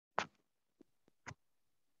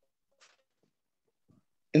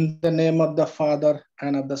In the name of the Father,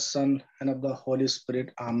 and of the Son, and of the Holy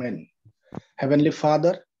Spirit. Amen. Heavenly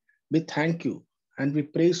Father, we thank you and we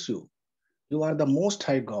praise you. You are the Most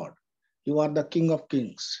High God. You are the King of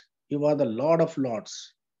Kings. You are the Lord of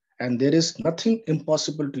Lords. And there is nothing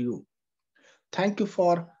impossible to you. Thank you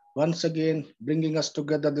for once again bringing us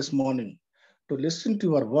together this morning to listen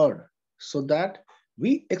to your word so that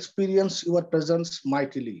we experience your presence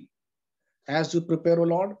mightily. As you prepare, O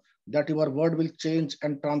Lord, that your word will change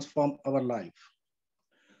and transform our life.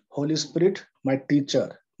 Holy Spirit, my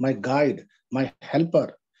teacher, my guide, my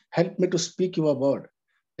helper, help me to speak your word.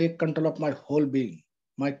 Take control of my whole being,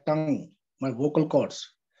 my tongue, my vocal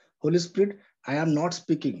cords. Holy Spirit, I am not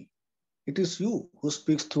speaking. It is you who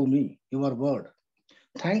speaks through me, your word.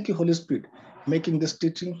 Thank you, Holy Spirit, making this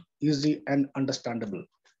teaching easy and understandable.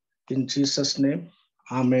 In Jesus' name,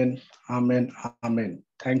 Amen, Amen, Amen.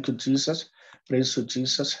 Thank you, Jesus. Praise to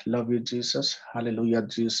Jesus. Love you, Jesus. Hallelujah,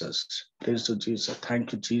 Jesus. Praise to Jesus.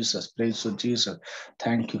 Thank you, Jesus. Praise to Jesus.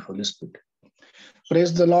 Thank you, Holy Spirit.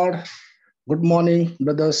 Praise the Lord. Good morning,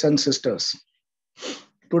 brothers and sisters.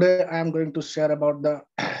 Today I am going to share about the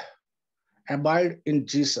abide in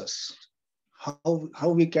Jesus. How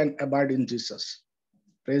we can abide in Jesus.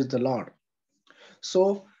 Praise the Lord.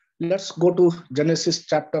 So let's go to Genesis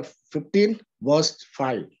chapter 15, verse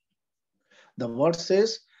 5. The word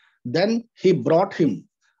says, Then he brought him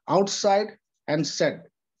outside and said,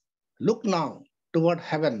 Look now toward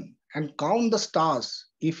heaven and count the stars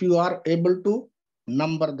if you are able to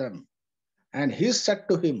number them. And he said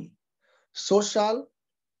to him, So shall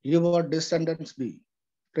your descendants be.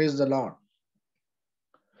 Praise the Lord.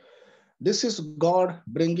 This is God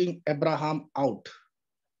bringing Abraham out.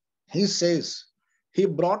 He says, He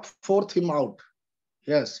brought forth him out.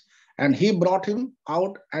 Yes. And he brought him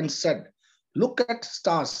out and said, Look at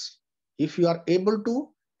stars, if you are able to,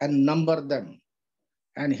 and number them.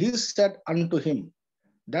 And he said unto him,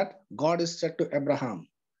 that God is said to Abraham,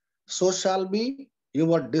 So shall be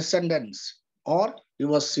your descendants, or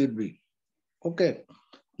your seed be. Okay.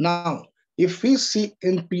 Now, if we see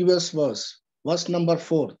in previous verse number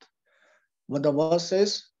 4, what the verse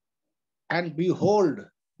says, And behold,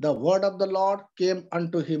 the word of the Lord came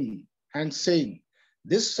unto him, and saying,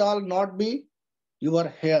 This shall not be your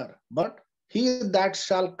hair, but he that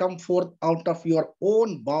shall come forth out of your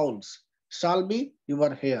own bowels shall be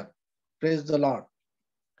your hair. Praise the Lord.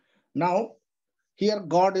 Now, here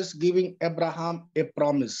God is giving Abraham a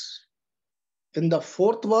promise. In the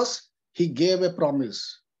 4th verse, he gave a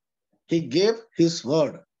promise. He gave his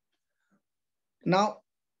word. Now,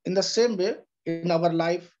 in the same way, in our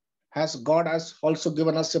life, has God has also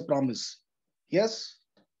given us a promise. Yes,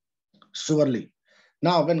 surely.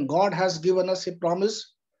 Now, when God has given us a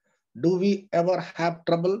promise, do we ever have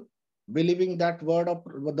trouble believing that word of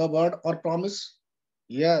the word or promise?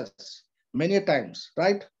 Yes, many times,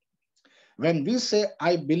 right? When we say,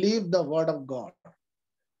 I believe the word of God,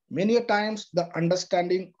 many times the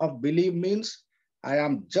understanding of believe means I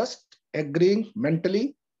am just agreeing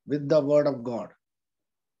mentally with the word of God,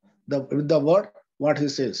 with the word, what he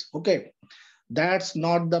says. Okay, that's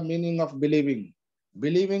not the meaning of believing.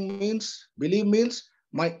 Believe means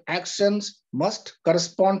my actions must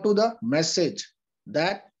correspond to the message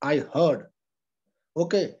that I heard.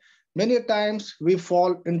 Okay, many times we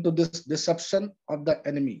fall into this deception of the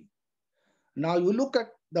enemy. Now you look at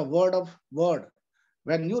the word.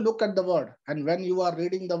 When you look at the word and when you are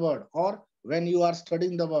reading the word or when you are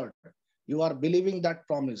studying the word, you are believing that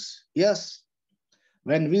promise. Yes,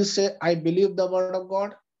 when we say, I believe the word of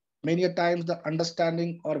God, many times the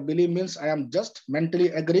understanding or belief means I am just mentally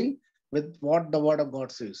agreeing with what the word of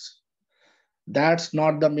God says. That's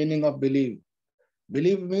not the meaning of believe.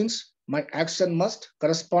 Believe means my action must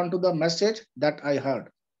correspond to the message that I heard.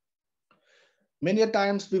 Many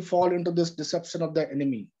times we fall into this deception of the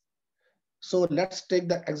enemy. So let's take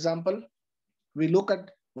the example. We look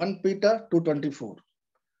at 1 Peter 2:24.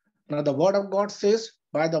 Now the word of God says,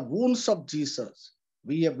 by the wounds of Jesus,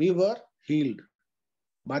 we were healed.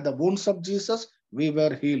 By the wounds of Jesus, we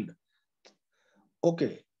were healed.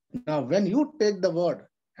 Okay. Now, when you take the word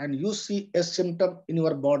and you see a symptom in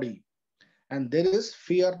your body, and there is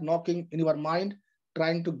fear knocking in your mind,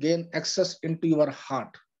 trying to gain access into your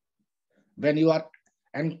heart, when you are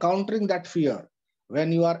encountering that fear,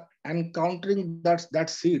 when you are encountering that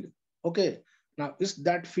seed, okay. Now, is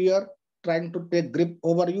that fear trying to take grip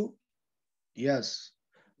over you? Yes.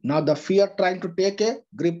 Now, the fear trying to take a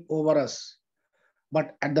grip over us.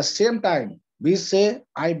 But at the same time, we say,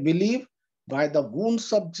 I believe by the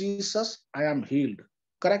wounds of Jesus, I am healed.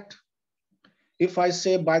 Correct? If I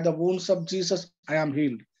say by the wounds of Jesus, I am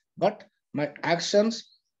healed, but my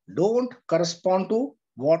actions don't correspond to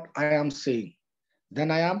what I am saying.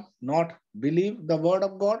 Then I am not believe the word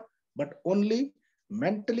of God, but only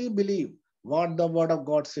mentally believe what the word of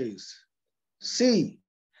God says. See,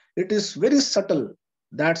 it is very subtle.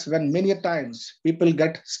 That's when many times people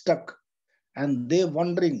get stuck and they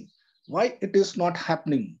wondering why it is not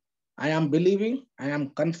happening. I am believing, I am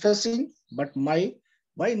confessing, but why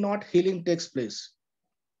not healing takes place?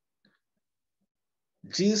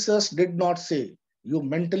 Jesus did not say, you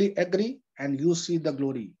mentally agree and you see the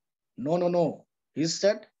glory. No, no, no. He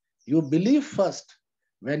said, you believe first.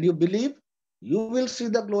 When you believe, you will see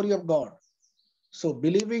the glory of God. So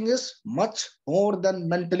believing is much more than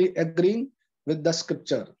mentally agreeing with the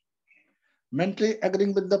scripture, mentally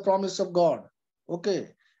agreeing with the promise of God. Okay.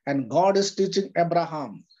 And God is teaching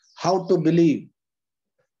Abraham how to believe.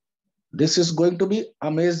 This is going to be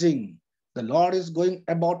amazing. The Lord is going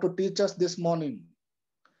about to teach us this morning.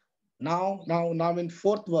 Now in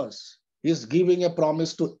fourth verse, he is giving a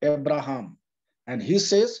promise to Abraham. And he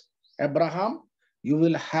says, Abraham, you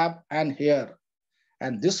will have an heir,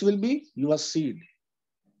 and this will be your seed.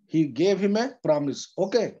 He gave him a promise.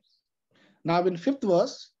 Okay. Now in fifth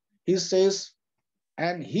verse, he says,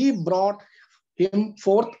 and he brought him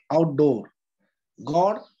forth outdoor.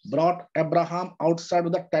 God brought Abraham outside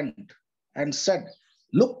of the tent and said,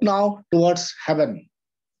 look now towards heaven.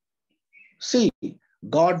 See,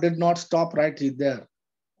 God did not stop right there.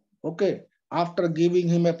 Okay, after giving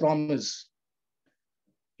him a promise.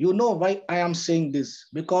 You know why I am saying this?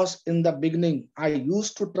 Because in the beginning, I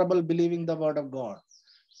used to trouble believing the word of God.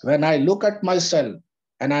 When I look at myself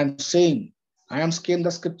and I'm saying, I am saying the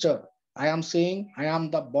scripture, I am saying I am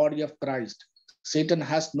the body of Christ. Satan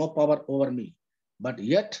has no power over me. But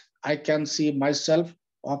yet I can see myself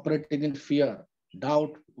operating in fear,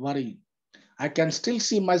 doubt, worry. I can still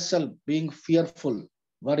see myself being fearful,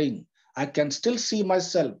 worrying. I can still see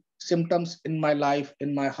myself symptoms in my life,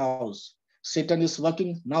 in my house. Satan is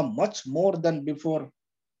working now much more than before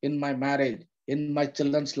in my marriage, in my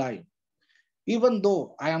children's life. Even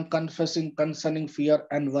though I am confessing concerning fear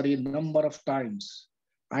and worry a number of times,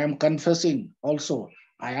 I am confessing also,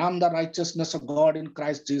 I am the righteousness of God in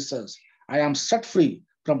Christ Jesus. I am set free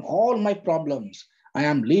from all my problems. I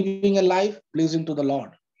am living a life pleasing to the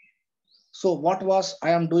Lord. So what was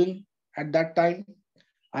I am doing at that time?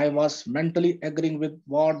 I was mentally agreeing with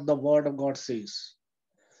what the word of God says,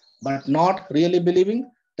 but not really believing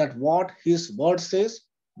that what his word says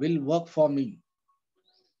will work for me.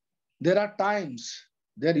 There are times,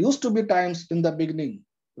 there used to be times in the beginning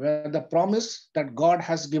where the promise that God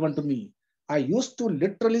has given to me, I used to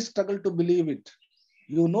literally struggle to believe it.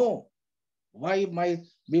 You know why my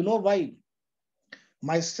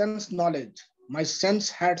sense knowledge, my sense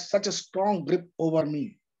had such a strong grip over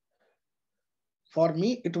me. For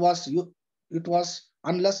me, it was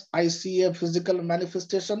unless I see a physical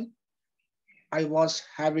manifestation, I was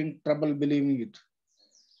having trouble believing it.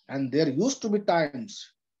 And there used to be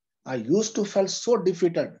times I used to feel so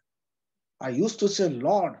defeated. I used to say,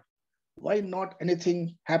 Lord, why not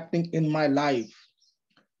anything happening in my life?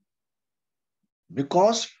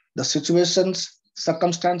 Because the situations,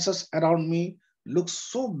 circumstances around me look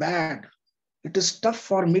so bad. It is tough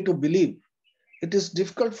for me to believe. It is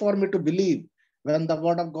difficult for me to believe when the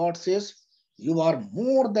word of God says, you are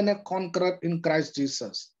more than a conqueror in Christ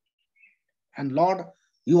Jesus. And Lord,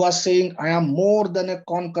 you are saying, I am more than a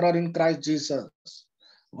conqueror in Christ Jesus.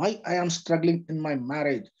 Why I am struggling in my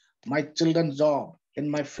marriage, my children's job, in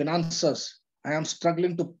my finances. I am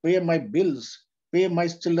struggling to pay my bills, pay my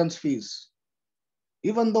children's fees,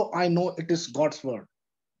 even though I know it is God's word.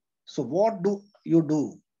 So what do you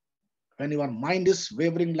do when your mind is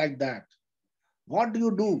wavering like that? What do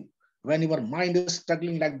you do when your mind is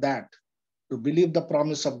struggling like that to believe the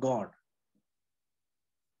promise of God?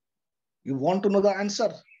 You want to know the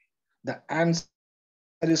answer? The answer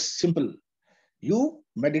is simple. You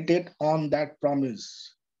meditate on that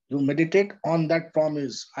promise. You meditate on that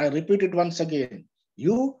promise. I repeat it once again.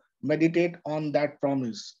 You meditate on that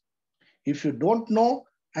promise. If you don't know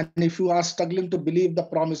and if you are struggling to believe the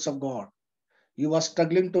promise of God, you are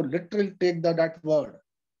struggling to literally take that word,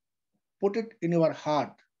 put it in your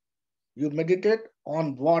heart. You meditate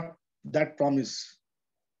on what that promise.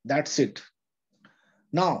 That's it.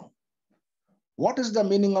 Now, what is the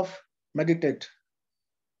meaning of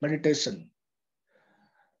meditation?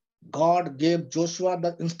 God gave Joshua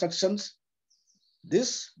the instructions.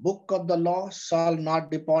 This book of the law shall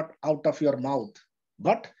not depart out of your mouth,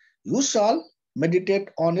 but you shall meditate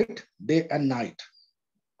on it day and night.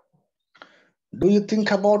 Do you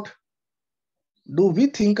think about, do we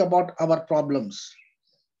think about our problems,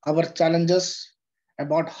 our challenges,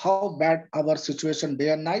 about how bad our situation day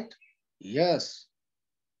and night? Yes.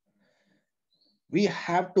 we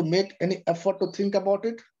have to make any effort to think about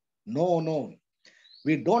it? No, no.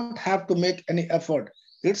 We don't have to make any effort.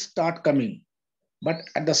 It start coming. But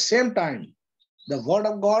at the same time, the word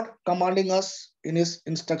of God commanding us in his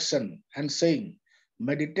instruction and saying,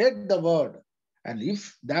 meditate the word. And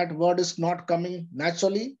if that word is not coming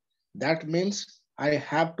naturally, that means I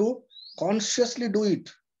have to consciously do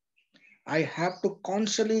it. I have to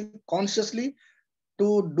consciously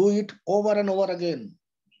to do it over and over again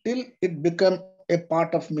till it becomes a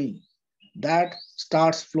part of me that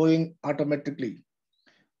starts flowing automatically.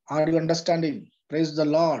 Are you understanding? Praise the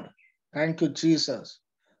Lord. Thank you, Jesus.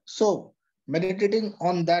 So, meditating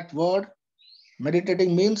on that word,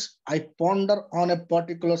 meditating means I ponder on a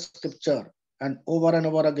particular scripture and over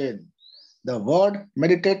again. The word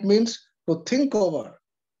meditate means to think over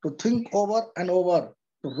and over,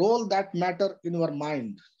 to roll that matter in your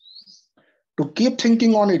mind, to keep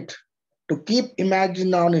thinking on it, to keep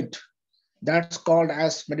imagining on it. That's called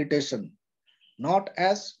as meditation. Not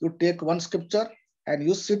as you take one scripture and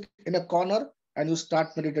you sit in a corner and you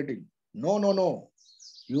start meditating. No, no, no.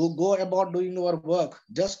 You go about doing your work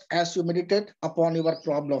just as you meditate upon your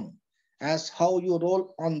problem, as how you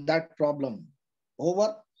roll on that problem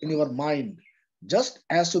over in your mind, just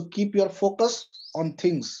as you keep your focus on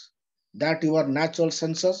things that your natural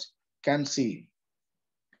senses can see.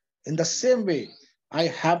 In the same way, I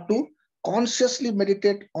have to consciously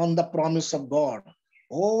meditate on the promise of God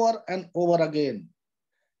over and over again.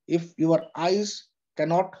 If your eyes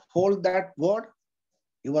cannot hold that word,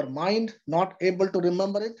 your mind not able to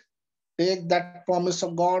remember it, take that promise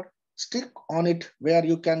of God, stick on it where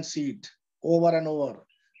you can see it over and over.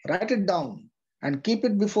 Write it down and keep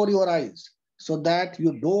it before your eyes so that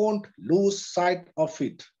you don't lose sight of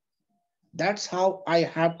it. That's how I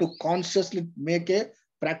have to consciously make a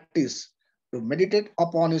practice to meditate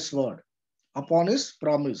upon his word, upon his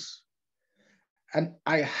promise. And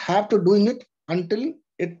I have to doing it until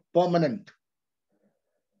it permanent.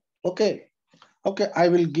 Okay, okay, I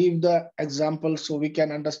will give the example so we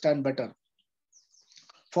can understand better.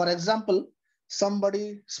 For example,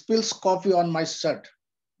 somebody spills coffee on my shirt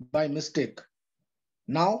by mistake.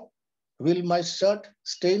 Now, will my shirt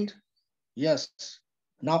stained? Yes.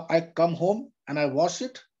 Now I come home and I wash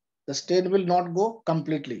it. The stain will not go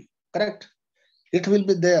completely. Correct? It will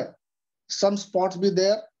be there. Some spots be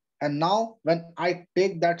there. And now when I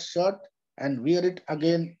take that shirt and wear it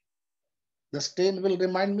again, the stain will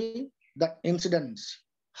remind me the incidents,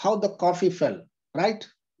 how the coffee fell, right?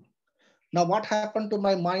 Now what happened to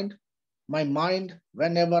my mind? My mind,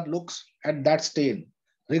 whenever looks at that stain,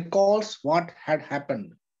 recalls what had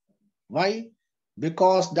happened. Why?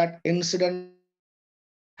 Because that incident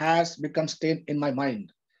has become stain in my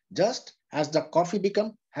mind, just as the coffee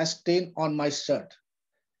become has stain on my shirt.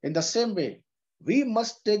 In the same way, we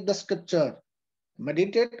must take the scripture,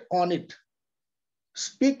 meditate on it,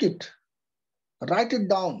 speak it, write it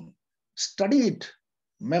down, study it,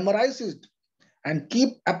 memorize it, and keep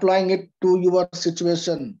applying it to your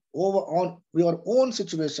situation, over on your own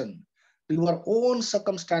situation, to your own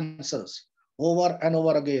circumstances, over and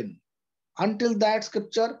over again, until that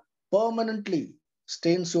scripture permanently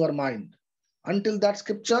stains your mind, until that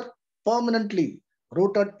scripture permanently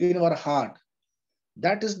rooted in your heart.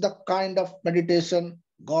 That is the kind of meditation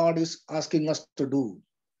God is asking us to do.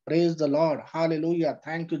 Praise the Lord. Hallelujah.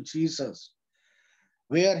 Thank you, Jesus.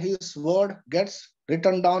 Where his word gets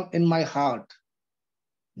written down in my heart,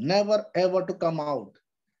 never ever to come out.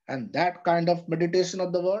 And that kind of meditation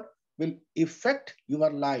of the word will affect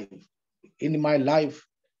your life, in my life,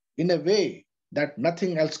 in a way that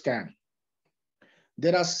nothing else can.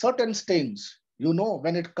 There are certain stains,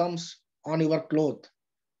 when it comes on your cloth,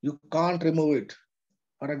 you can't remove it.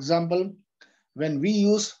 For example, when we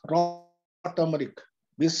use raw turmeric,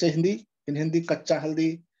 we say in Hindi, kacha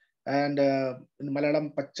haldi, and in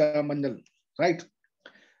Malayalam, pacha manjal, right?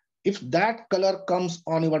 If that color comes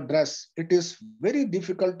on your dress, it is very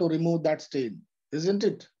difficult to remove that stain, isn't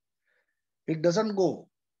it? It doesn't go.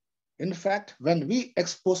 In fact, when we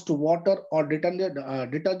expose to water or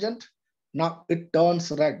detergent, now it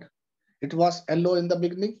turns red. It was yellow in the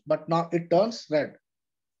beginning, but now it turns red.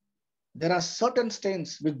 There are certain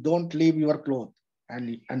stains which don't leave your cloth,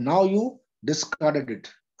 and now you discarded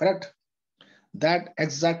it. Correct? That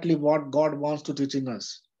exactly what God wants to teaching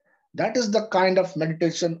us. That is the kind of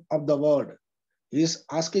meditation of the word He is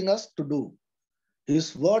asking us to do.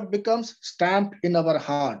 His word becomes stamped in our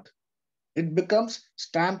heart. It becomes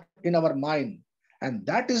stamped in our mind. And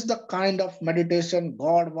that is the kind of meditation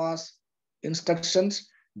God was instructions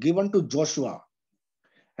given to Joshua.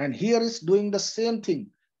 And here is doing the same thing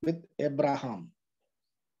with Abraham.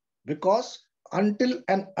 Because until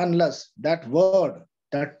and unless that word,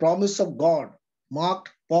 that promise of God, marked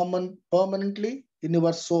permanently in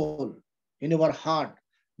your soul, in your heart,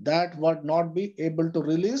 that would not be able to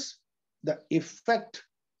release the effect,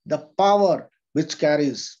 the power which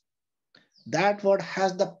carries. That word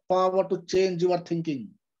has the power to change your thinking.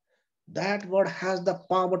 That word has the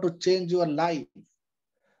power to change your life.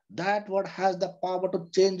 That word has the power to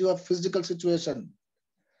change your physical situation.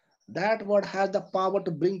 That word has the power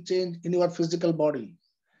to bring change in your physical body.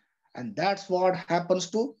 And that's what happens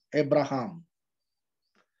to Abraham.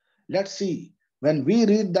 Let's see. When we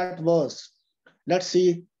read that verse, let's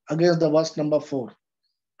see against the verse number 4.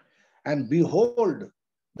 And behold,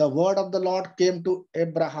 the word of the Lord came to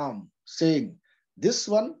Abraham, saying, this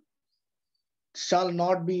one shall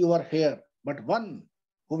not be your heir, but one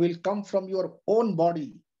who will come from your own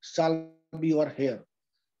body shall be your heir.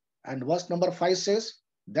 And verse number 5 says,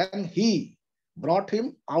 then he brought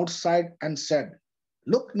him outside and said,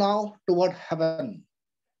 look now toward heaven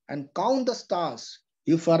and count the stars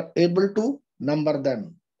if you are able to number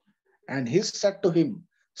them. And he said to him,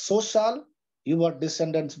 so shall your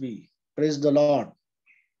descendants be. Praise the Lord.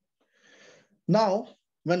 Now,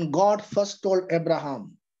 when God first told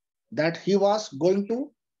Abraham that he was going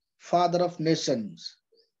to father of nations,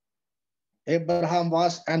 Abraham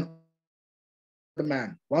was an old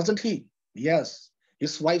man, wasn't he? Yes.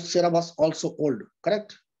 His wife Sarah was also old,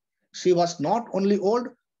 correct? She was not only old,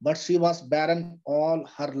 but she was barren all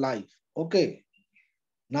her life. Okay.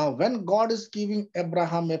 Now, when God is giving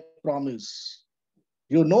Abraham a promise,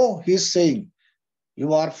 you know he's saying,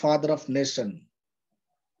 you are father of nation.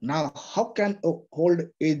 Now, how can a old,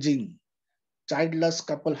 aging, childless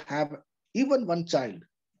couple have even one child?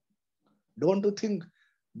 Don't you think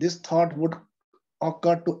this thought would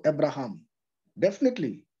occur to Abraham?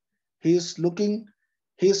 Definitely. He is looking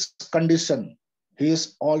his condition. He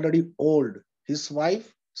is already old. His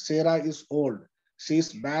wife, Sarah, is old. She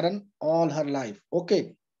is barren all her life.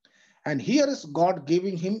 Okay. And here is God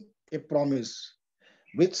giving him a promise,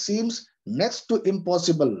 which seems next to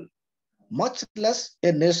impossible, much less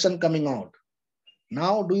a nation coming out.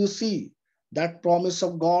 Now, do you see that promise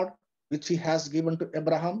of God which he has given to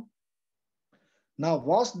Abraham? Now,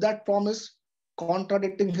 was that promise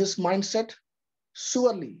contradicting his mindset?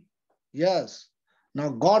 Surely, yes. Now,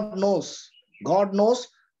 God knows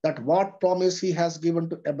that what promise he has given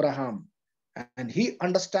to Abraham, and he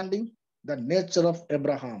understanding the nature of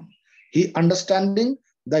Abraham, he understanding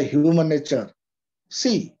the human nature.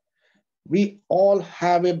 See, we all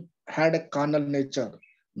had a carnal nature.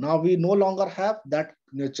 Now we no longer have that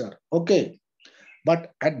nature. Okay.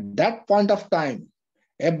 But at that point of time,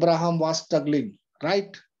 Abraham was struggling,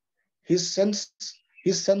 right? His sense,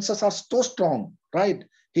 his senses are so strong, right?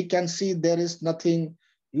 He can see there is nothing.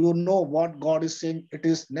 You know what God is saying. It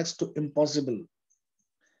is next to impossible.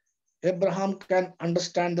 Abraham can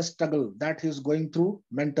understand the struggle that he is going through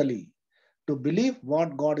mentally to believe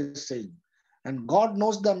what God is saying. And God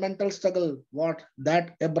knows the mental struggle what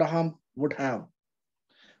that Abraham would have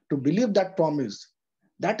to believe that promise.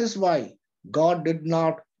 That is why God did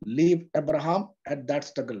not leave Abraham at that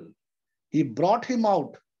struggle. He brought him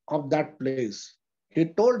out of that place. He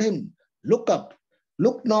told him, look up,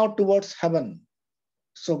 look now towards heaven.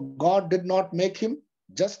 So God did not make him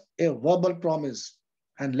just a verbal promise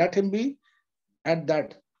and let him be at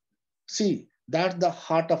that. See, that's the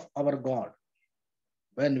heart of our God.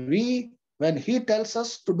 When he tells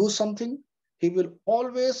us to do something, he will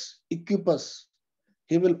always equip us.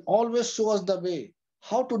 He will always show us the way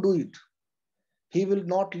how to do it. He will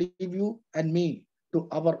not leave you and me to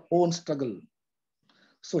our own struggle.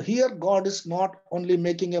 So here God is not only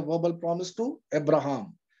making a verbal promise to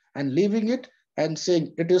Abraham and leaving it and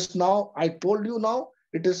saying, it is now, I told you now,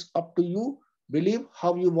 it is up to you, believe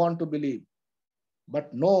how you want to believe.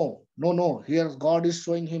 But no. Here God is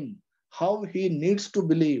showing him how he needs to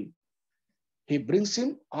believe. He brings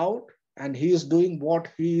him out and he is doing what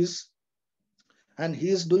he is. And he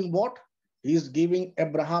is doing what? He is giving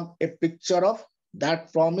Abraham a picture of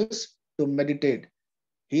that promise to meditate.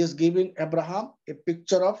 He is giving Abraham a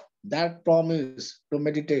picture of that promise to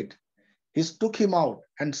meditate. He took him out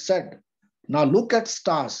and said, now look at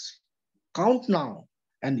stars, count now,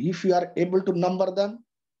 and if you are able to number them,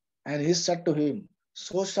 and he said to him,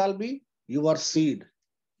 so shall be your seed.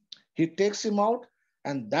 He takes him out,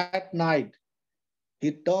 and that night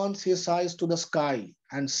he turns his eyes to the sky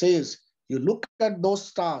and says, you look at those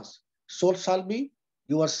stars, so shall be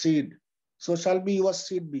your seed. So shall be your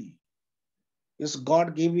seed be. Is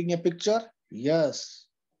God giving a picture? Yes.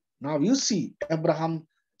 Now you see Abraham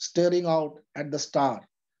staring out at the star,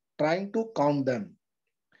 trying to count them.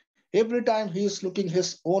 Every time he is looking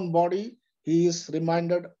his own body, he is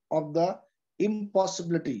reminded of the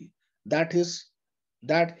impossibility that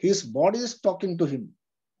his body is talking to him.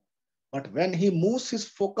 But when he moves his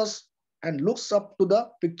focus and looks up to the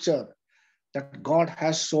picture that God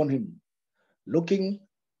has shown him, looking,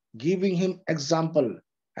 giving him example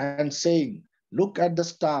and saying, look at the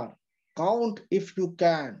star, count if you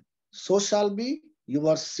can, so shall be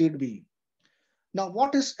your seed be. Now,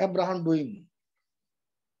 what is Abraham doing?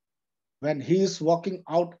 When he is walking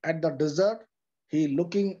out at the desert, he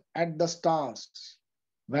looking at the stars.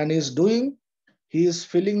 When he is doing, he is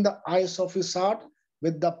filling the eyes of his heart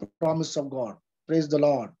with the promise of God. Praise the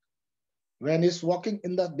Lord. When he is walking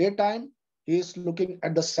in the daytime, he is looking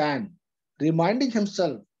at the sand, reminding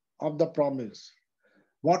himself of the promise.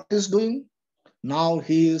 What is doing? Now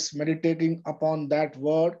he is meditating upon that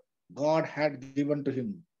word God had given to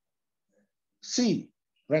him. See,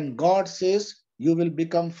 when God says, you will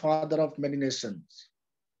become father of many nations,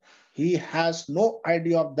 he has no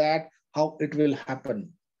idea of that, how it will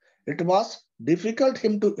happen. It was difficult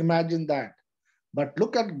him to imagine that. But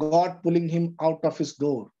look at God pulling him out of his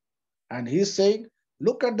door. And he is saying,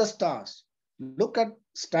 look at the stars, look at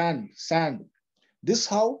sand. This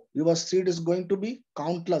how your seed is going to be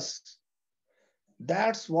countless.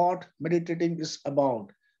 That's what meditating is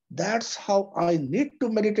about. That's how I need to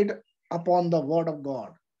meditate upon the word of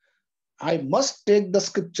God. I must take the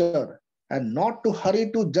scripture and not to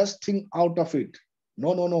hurry to just think out of it.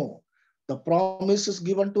 No, no, no. The promise is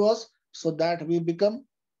given to us so that we become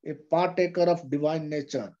a partaker of divine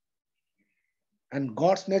nature. And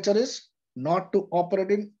God's nature is not to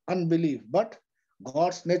operate in unbelief, but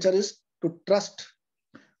God's nature is to trust.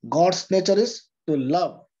 God's nature is to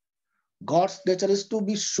love. God's nature is to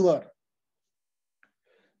be sure.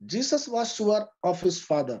 Jesus was sure of his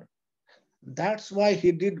Father. That's why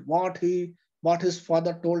he did what his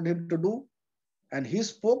Father told him to do, and he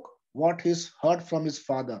spoke what he heard from his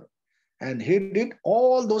Father, and he did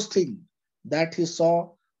all those things that he saw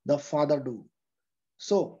the Father do.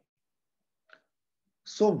 So,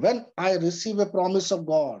 so when I receive a promise of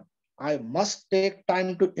God, I must take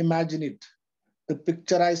time to imagine it, to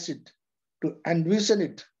picturize it, to envision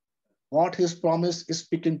it, what his promise is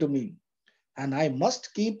speaking to me. And I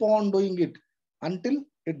must keep on doing it until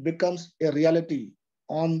it becomes a reality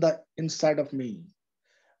on the inside of me.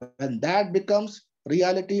 When that becomes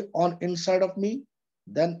reality on inside of me,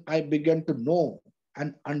 then I begin to know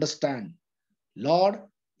and understand. Lord,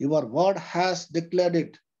 your word has declared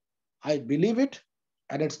it. I believe it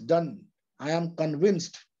and it's done. I am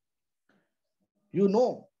convinced. You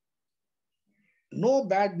know, no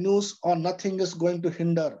bad news or nothing is going to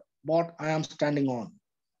hinder what I am standing on.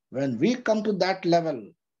 When we come to that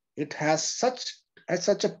level, it has such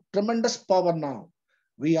a tremendous power now.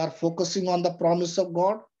 We are focusing on the promise of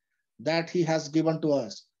God that he has given to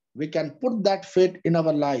us. We can put that faith in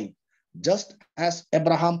our life, just as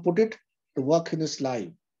Abraham put it to work in his life.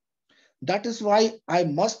 That is why I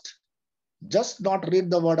must just not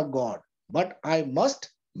read the word of God, but I must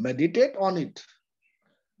meditate on it.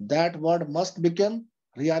 That word must become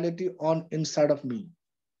reality on inside of me,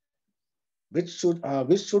 which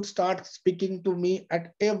should start speaking to me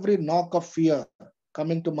at every knock of fear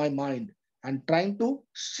coming to my mind and trying to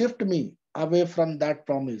shift me away from that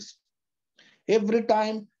promise. Every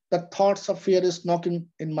time the thoughts of fear is knocking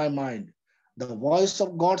in my mind, the voice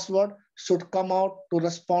of God's word should come out to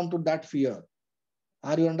respond to that fear.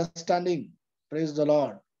 Are you understanding? Praise the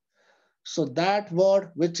Lord. So that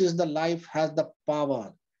word, which is the life, has the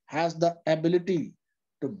power, has the ability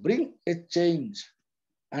to bring a change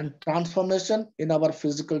and transformation in our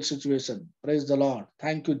physical situation. Praise the Lord.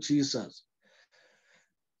 Thank you, Jesus.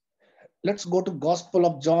 Let's go to Gospel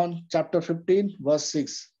of John, chapter 15, verse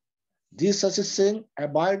 6. Jesus is saying,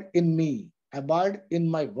 abide in me, abide in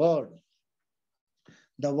my word.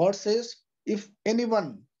 The word says, if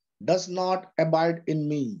anyone does not abide in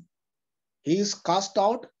me, he is cast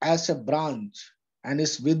out as a branch and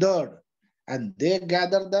is withered, and they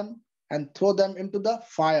gather them and throw them into the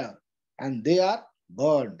fire, and they are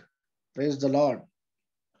burned. Praise the Lord.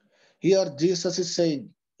 Here Jesus is saying,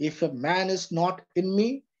 if a man is not in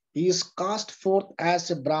me, he is cast forth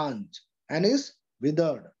as a branch and is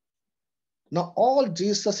withered. Now, all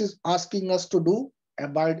Jesus is asking us to do,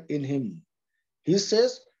 abide in him. He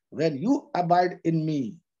says, when you abide in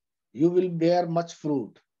me, you will bear much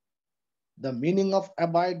fruit. The meaning of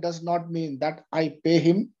abide does not mean that I pay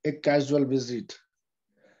him a casual visit.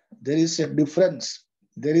 There is a difference.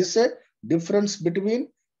 There is a difference between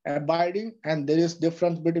abiding and there is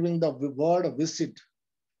difference between the word visit.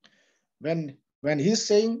 When he's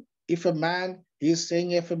saying, if a man, he is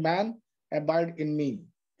saying, if a man abide in me,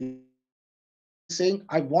 he is saying, saying,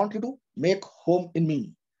 I want you to make home in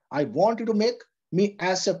me. I want you to make me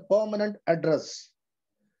as a permanent address.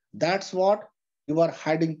 That's what your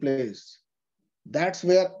hiding place. That's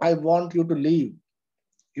where I want you to live.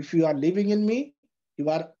 If you are living in me, you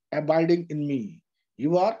are abiding in me.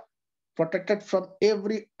 You are protected from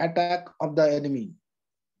every attack of the enemy.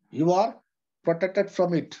 You are protected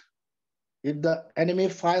from it. If the enemy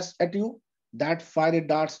fires at you, that fiery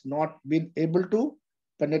darts not been able to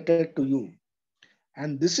penetrate to you.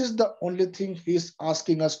 And this is the only thing he is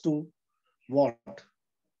asking us to what?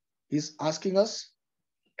 He is asking us,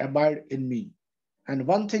 abide in me. And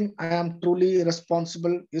one thing I am truly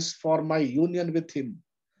responsible is for my union with him,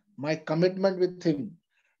 my commitment with him,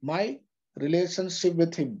 my relationship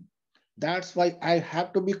with him. That's why I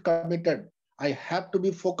have to be committed. I have to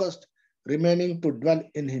be focused, remaining to dwell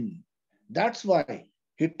in him. That's why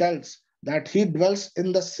he tells that he dwells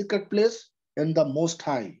in the secret place in the Most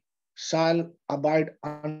High, shall abide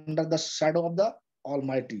under the shadow of the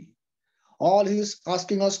Almighty. All he is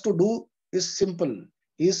asking us to do is simple.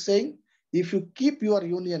 He is saying, if you keep your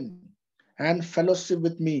union and fellowship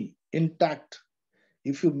with me intact,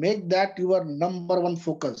 if you make that your number one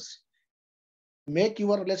focus, if you make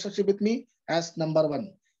your relationship with me as number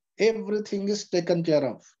one, everything is taken care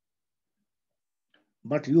of.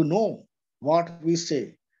 But you know what we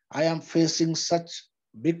say. I am facing such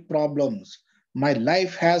big problems. My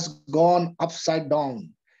life has gone upside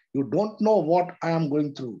down. You don't know what I am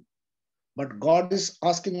going through. But God is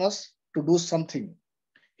asking us to do something.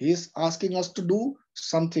 He is asking us to do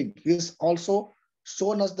something. He is also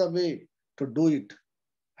shown us the way to do it.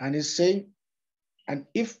 And he's saying, and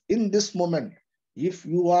if in this moment, if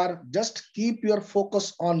you are just keep your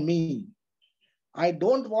focus on me, I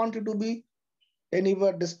don't want you to be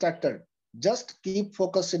anywhere distracted. Just keep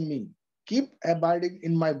focus in me. Keep abiding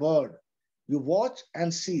in my word. You watch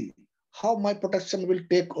and see how my protection will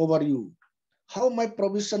take over you, how my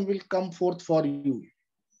provision will come forth for you.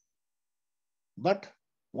 But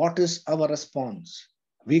what is our response?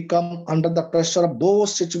 We come under the pressure of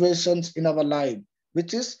those situations in our life,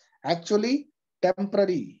 which is actually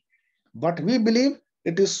temporary. But we believe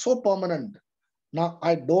it is so permanent. Now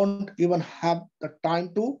I don't even have the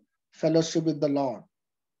time to fellowship with the Lord.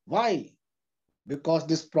 Why? Because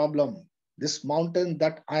this problem, this mountain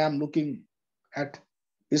that I am looking at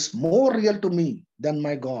is more real to me than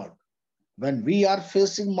my God. When we are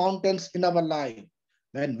facing mountains in our life,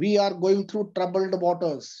 when we are going through troubled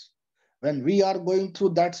waters, when we are going through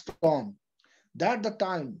that storm, that the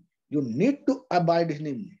time you need to abide in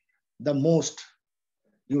Him the most.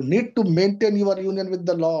 You need to maintain your union with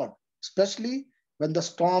the Lord, especially when the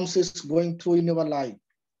storms is going through in your life,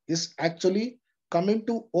 is actually coming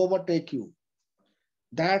to overtake you.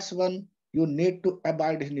 That's when you need to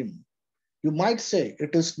abide in Him. You might say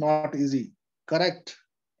it is not easy. Correct.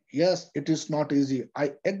 Yes, it is not easy.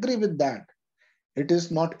 I agree with that. It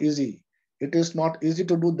is not easy. It is not easy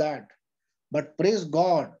to do that. But praise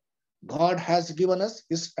God. God has given us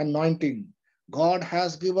His anointing. God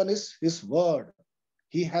has given us His word.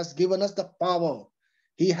 He has given us the power.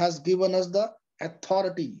 He has given us the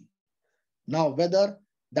authority. Now, whether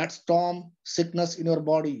that storm, sickness in your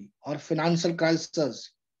body, or financial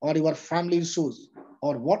crisis, or your family issues,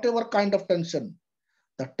 or whatever kind of tension,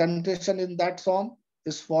 the temptation in that storm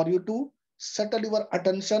is for you to settle your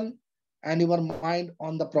attention and your mind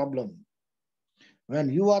on the problem. When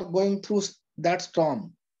you are going through that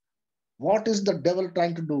storm, what is the devil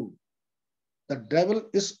trying to do? The devil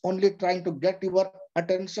is only trying to get your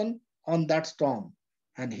attention on that storm.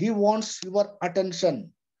 And he wants your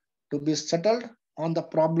attention to be settled on the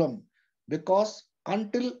problem, because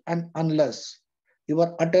until and unless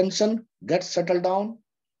your attention gets settled down,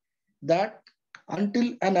 that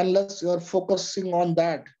until and unless you are focusing on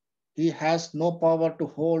that, he has no power to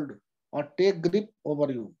hold or take grip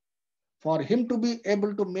over you. For him to be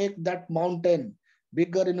able to make that mountain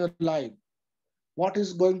bigger in your life, what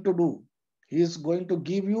is going to do? He is going to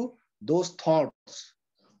give you those thoughts.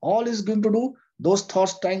 All is going to do, those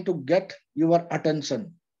thoughts trying to get your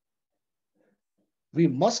attention. We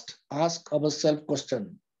must ask ourselves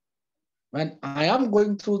question. When I am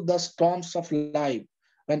going through the storms of life,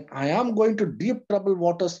 when I am going to deep troubled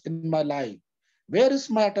waters in my life, where is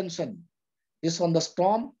my attention? Is on the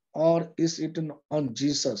storm or is it on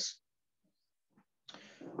Jesus?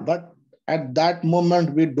 But at that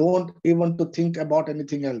moment, we don't even to think about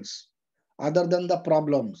anything else other than the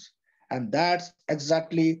problems. And that's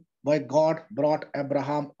exactly why God brought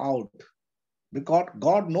Abraham out. Because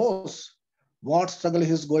God knows what struggle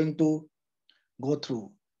he's going to go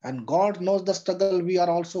through. And God knows the struggle we are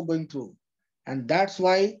also going through. And that's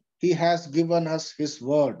why he has given us his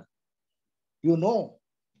word. You know,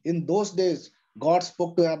 in those days, God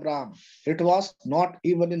spoke to Abraham. It was not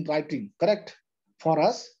even in writing, correct? For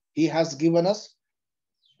us, He has given us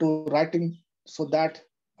to writing so that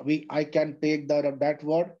I can take that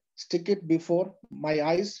word, stick it before my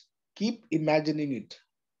eyes, keep imagining it.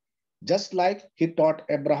 Just like He taught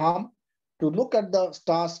Abraham to look at the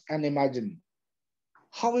stars and imagine.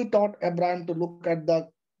 How He taught Abraham to look at the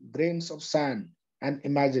grains of sand and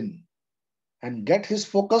imagine and get his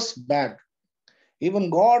focus back. Even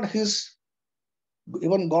God, his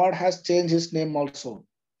even God has changed his name also.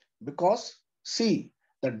 Because, see,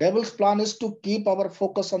 the devil's plan is to keep our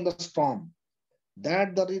focus on the storm.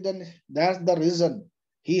 That's the reason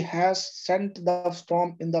he has sent the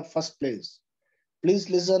storm in the first place. Please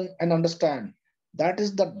listen and understand. That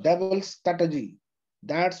is the devil's strategy.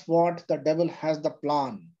 That's what the devil has the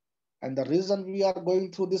plan. And the reason we are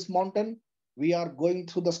going through this mountain, we are going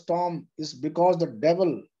through the storm is because the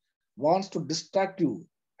devil wants to distract you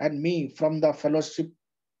and me from the fellowship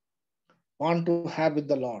want to have with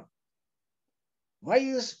the Lord. Why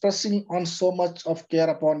is pressing on so much of care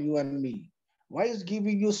upon you and me? Why is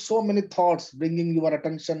giving you so many thoughts, bringing your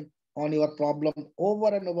attention on your problem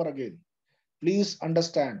over and over again? Please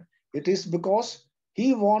understand, it is because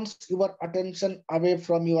he wants your attention away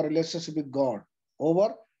from your relationship with God,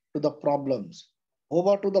 over to the problems,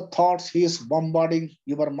 over to the thoughts he is bombarding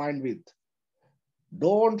your mind with.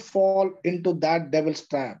 Don't fall into that devil's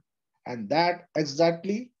trap. And that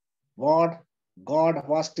exactly what God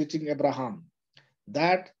was teaching Abraham.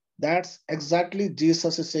 That's exactly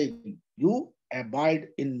Jesus is saying. You abide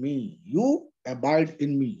in me. You abide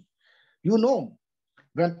in me. You know,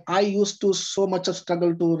 when I used to so much of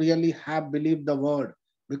struggle to really have believed the word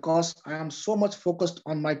because I am so much focused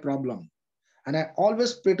on my problem. And I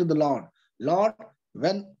always pray to the Lord, Lord,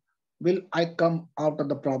 when will I come out of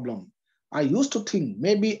the problem? I used to think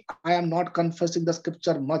maybe I am not confessing the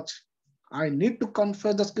scripture much. I need to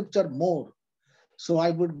confess the scripture more. So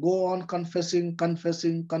I would go on confessing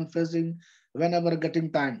whenever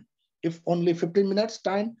getting time. If only 15 minutes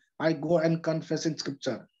time, I go and confess in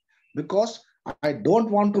scripture because I don't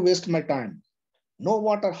want to waste my time. No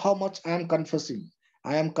matter how much I am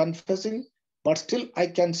confessing, but still I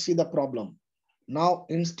can see the problem. Now,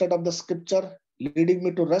 instead of the scripture leading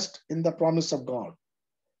me to rest in the promise of God,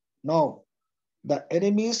 now the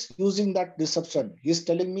enemy is using that deception. He is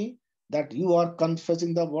telling me that you are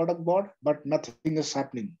confessing the word of God, but nothing is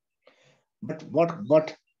happening. But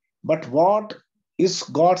what is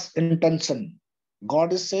God's intention?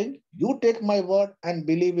 God is saying, you take my word and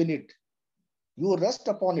believe in it. You rest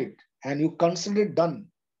upon it and you consider it done.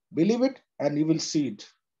 Believe it and you will see it.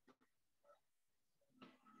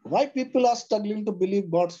 Why people are struggling to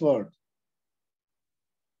believe God's word?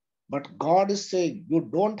 But God is saying, you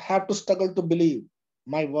don't have to struggle to believe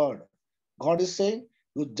my word. God is saying,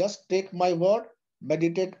 you just take my word,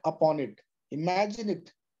 meditate upon it, imagine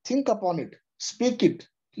it, think upon it, speak it,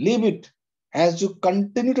 live it. As you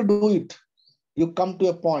continue to do it, you come to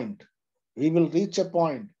a point. We will reach a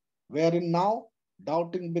point wherein now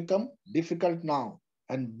doubting become difficult now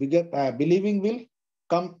and believing will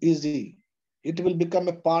come easy. It will become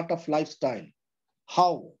a part of lifestyle.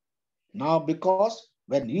 How? Now, because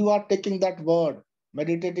when you are taking that word,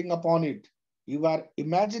 meditating upon it, you are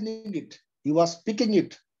imagining it, you are speaking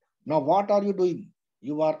it. Now, what are you doing?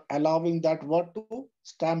 You are allowing that word to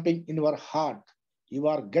stamping in your heart. You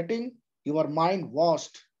are getting your mind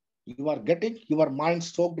washed. You are getting your mind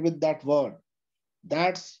soaked with that word.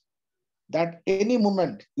 That's that any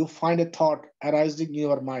moment you find a thought arising in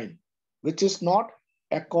your mind, which is not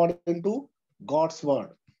according to God's word.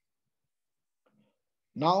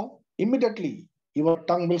 Now, immediately, your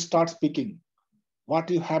tongue will start speaking. What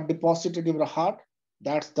you have deposited in your heart,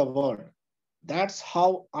 that's the word. That's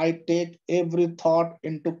how I take every thought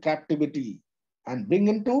into captivity and bring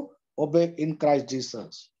into obey in Christ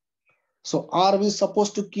Jesus. So, are we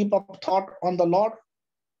supposed to keep up thought on the Lord?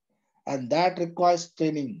 And that requires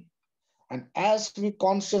training. And as we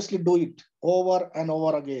consciously do it over and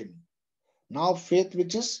over again, now faith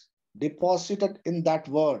which is deposited in that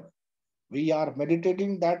word, we are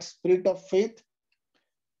meditating that spirit of faith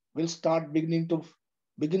will start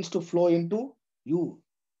begins to flow into you,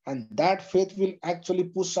 and that faith will actually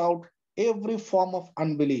push out every form of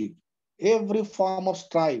unbelief, every form of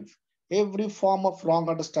strife, every form of wrong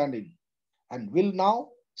understanding, and will now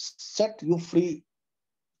set you free.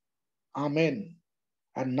 Amen.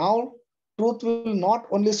 And now truth will not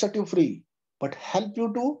only set you free but help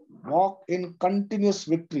you to walk in continuous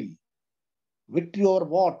victory. Victory over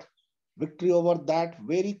what? Victory over that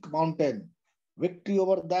very mountain, victory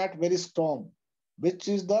over that very storm, which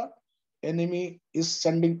is the enemy is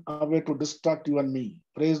sending away to distract you and me.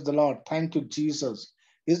 Praise the Lord. Thank you, Jesus.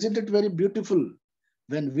 Isn't it very beautiful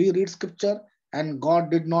when we read scripture and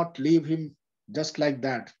God did not leave him just like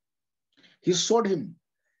that? He showed him,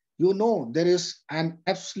 you know, there is an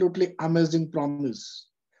absolutely amazing promise.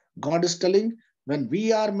 God is telling, when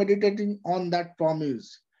we are meditating on that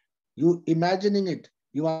promise, you imagining it,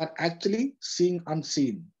 you are actually seeing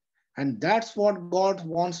unseen. And that's what God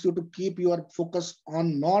wants you to keep your focus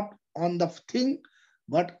on, not on the thing,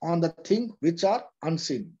 but on the thing which are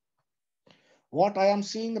unseen. What I am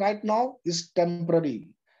seeing right now is temporary.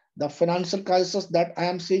 The financial crisis that I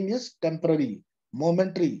am seeing is temporary,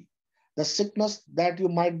 momentary. The sickness that you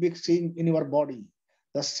might be seeing in your body,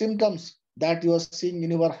 the symptoms that you are seeing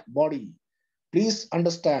in your body, please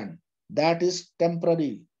understand that is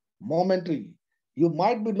temporary, momentary. You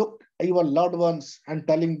might be looked at your loved ones and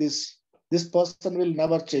telling this person will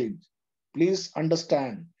never change. Please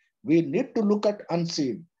understand, we need to look at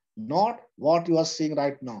unseen, not what you are seeing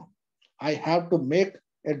right now. I have to make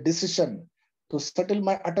a decision to settle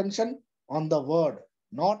my attention on the word,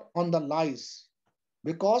 not on the lies.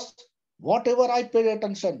 Because whatever I pay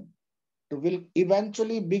attention to will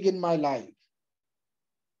eventually begin my life.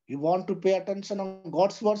 You want to pay attention on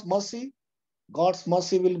God's word's mercy? God's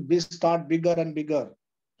mercy will be start bigger and bigger.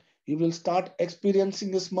 You will start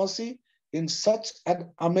experiencing His mercy in such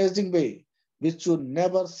an amazing way, which you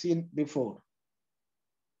never seen before.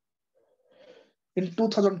 In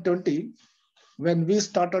 2020, when we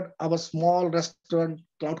started our small restaurant,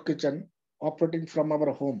 Cloud Kitchen, operating from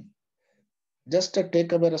our home, just a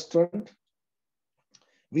takeaway restaurant,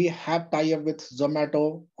 we have tie-up with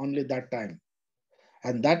Zomato only that time.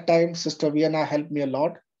 And that time, Sister Vienna helped me a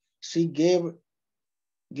lot. She gave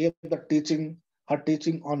the teaching, her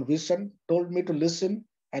teaching on vision, told me to listen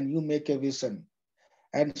and you make a vision.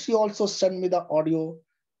 And she also sent me the audio.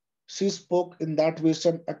 She spoke in that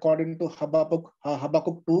vision according to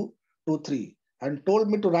Habakkuk 2, 2, 3, and told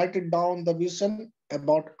me to write it down the vision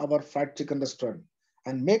about our fried chicken restaurant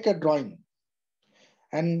and make a drawing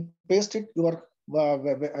and paste it your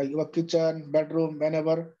kitchen, bedroom,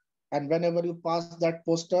 whenever. And whenever you pass that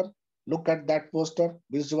poster, look at that poster,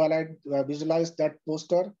 visualize that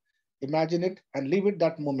poster, imagine it, and leave it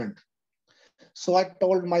that moment. So I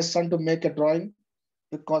told my son to make a drawing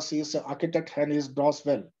because he is an architect and he draws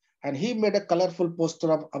well. And he made a colorful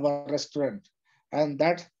poster of our restaurant, and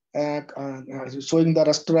that showing the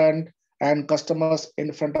restaurant and customers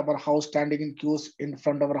in front of our house standing in queues in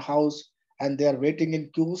front of our house, and they are waiting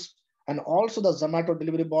in queues, and also the Zomato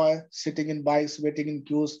delivery boy sitting in bikes waiting in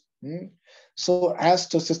queues. So as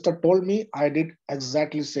the sister told me, I did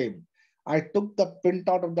exactly same. I took the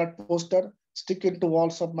printout of that poster, stick into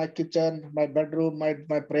walls of my kitchen, my bedroom,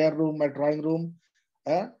 my prayer room, my drawing room.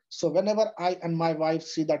 So whenever I and my wife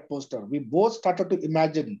see that poster, we both started to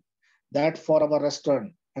imagine that for our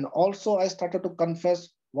restaurant. And also I started to confess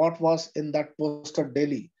what was in that poster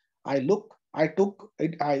daily. It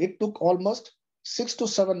took almost 6 to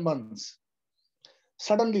 7 months.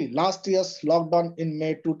 Suddenly, last year's lockdown in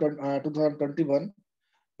May 2021,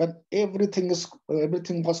 when everything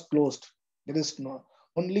was closed, there is no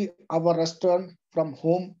only our restaurant from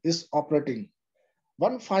home is operating.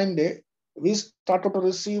 One fine day, we started to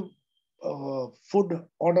receive food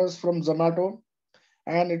orders from Zomato,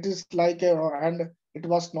 and it is like and it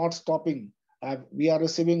was not stopping. We are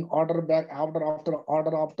receiving order back order after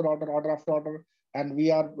order, and we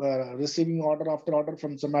are receiving order after order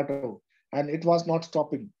from Zomato, and it was not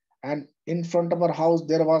stopping. And in front of our house,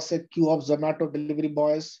 there was a queue of Zomato delivery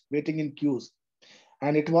boys waiting in queues,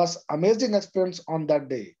 and it was amazing experience on that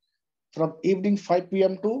day from evening 5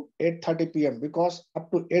 p.m. to 8:30 p.m. because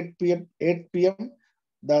up to 8 p.m.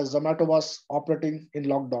 the Zomato was operating in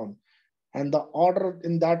lockdown. And the order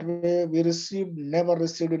in that way we received, never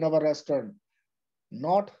received in our restaurant.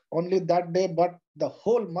 Not only that day, but the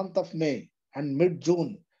whole month of May and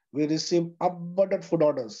mid-June, we received abundant food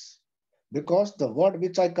orders. Because the word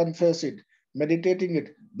which I confess it, meditating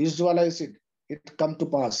it, visualize it, it come to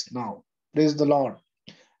pass now. Praise the Lord.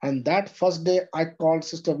 And that first day, I called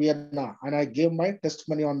Sister Vienna and I gave my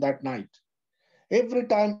testimony on that night. Every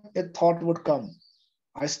time a thought would come,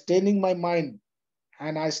 I staining my mind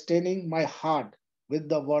and I staining my heart with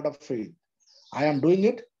the word of faith. I am doing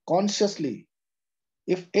it consciously.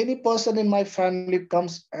 If any person in my family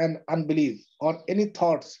comes and unbelief or any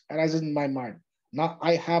thoughts arises in my mind, now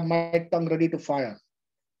I have my tongue ready to fire.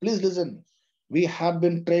 Please listen. We have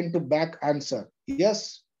been trained to back answer.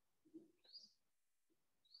 Yes,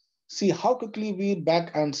 see how quickly we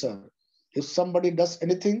back answer. If somebody does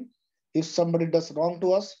anything, if somebody does wrong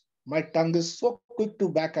to us, my tongue is so quick to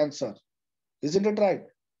back answer. Isn't it right?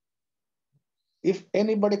 If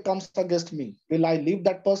anybody comes against me, will I leave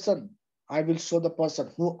that person? I will show the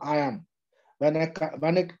person who I am. When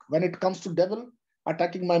it comes to devil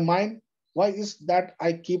attacking my mind, why is that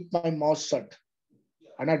I keep my mouth shut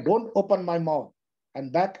and I don't open my mouth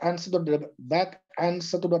and back answer to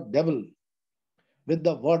the devil with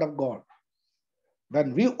the word of God.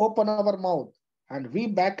 When we open our mouth and we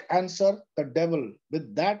back answer the devil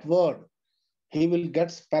with that word, he will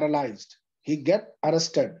get paralyzed. He get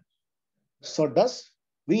arrested. So does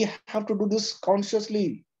we have to do this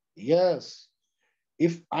consciously? Yes.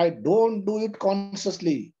 If I don't do it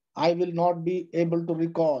consciously, I will not be able to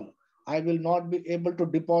recall. I will not be able to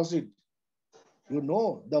deposit. You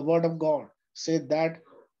know, the word of God said that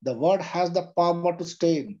the word has the power to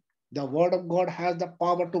stain. The word of God has the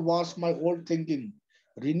power to wash my old thinking,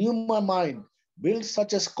 renew my mind, build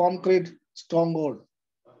such a concrete stronghold.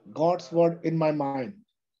 God's word in my mind.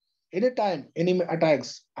 Anytime enemy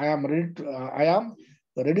attacks, I am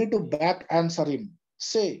ready to back answer him.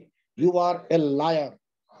 Say, you are a liar.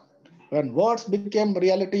 When words became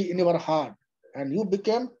reality in your heart and you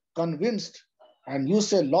became convinced and you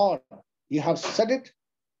say, Lord, you have said it,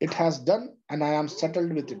 it has done, and I am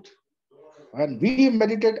settled with it. When we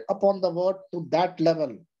meditate upon the word to that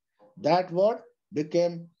level, that word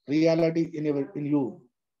became reality in you.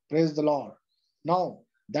 Praise the Lord. Now,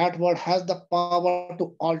 that word has the power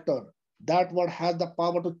to alter. That word has the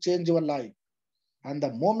power to change your life. And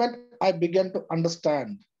the moment I began to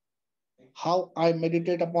understand how I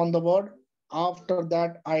meditate upon the word, after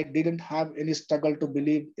that, I didn't have any struggle to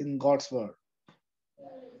believe in God's word.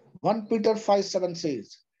 1 Peter 5:7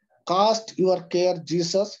 says, cast your care,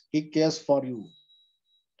 Jesus, he cares for you.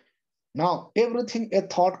 Now, everything a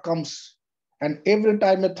thought comes, and every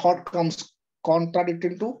time a thought comes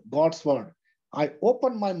contradicting to God's word, I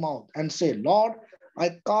open my mouth and say, Lord,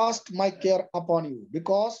 I cast my care upon you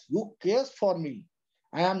because you cares for me.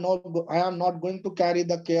 I am not going to carry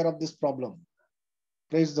the care of this problem.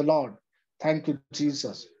 Praise the Lord. Thank you,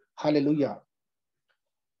 Jesus. Hallelujah.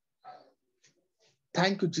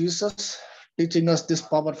 Thank you, Jesus, teaching us this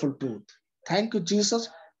powerful truth. Thank you, Jesus.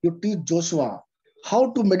 You teach Joshua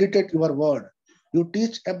how to meditate your word. You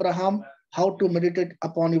teach Abraham how to meditate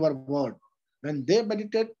upon your word. When they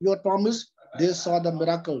meditate your promise, they saw the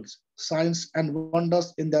miracles, signs, and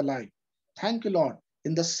wonders in their life. Thank you, Lord.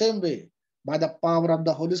 In the same way, by the power of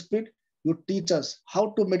the Holy Spirit, you teach us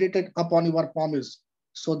how to meditate upon your promise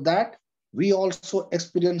so that we also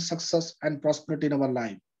experience success and prosperity in our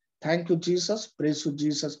life. Thank you, Jesus. Praise you,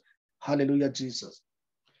 Jesus. Hallelujah, Jesus.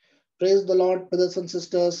 Praise the Lord, brothers and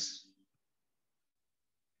sisters.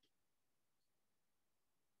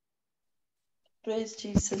 Praise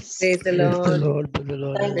Jesus. Praise the Praise the Lord. Lord, Brother Thank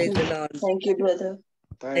Lawrence. Praise the you. Lord. Thank you, brother.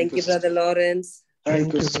 Thank Thank you, you, Brother sister. Lawrence. Thank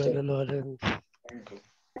Thank you, you, sister. Brother Lawrence. Thank you.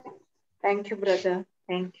 Thank you, brother.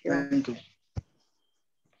 Thank you. Thank you.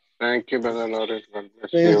 Thank you, Brother Lawrence. God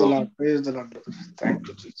bless Praise the you. Lord. Praise the Lord. Thank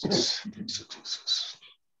you, Jesus. Thank you, Jesus.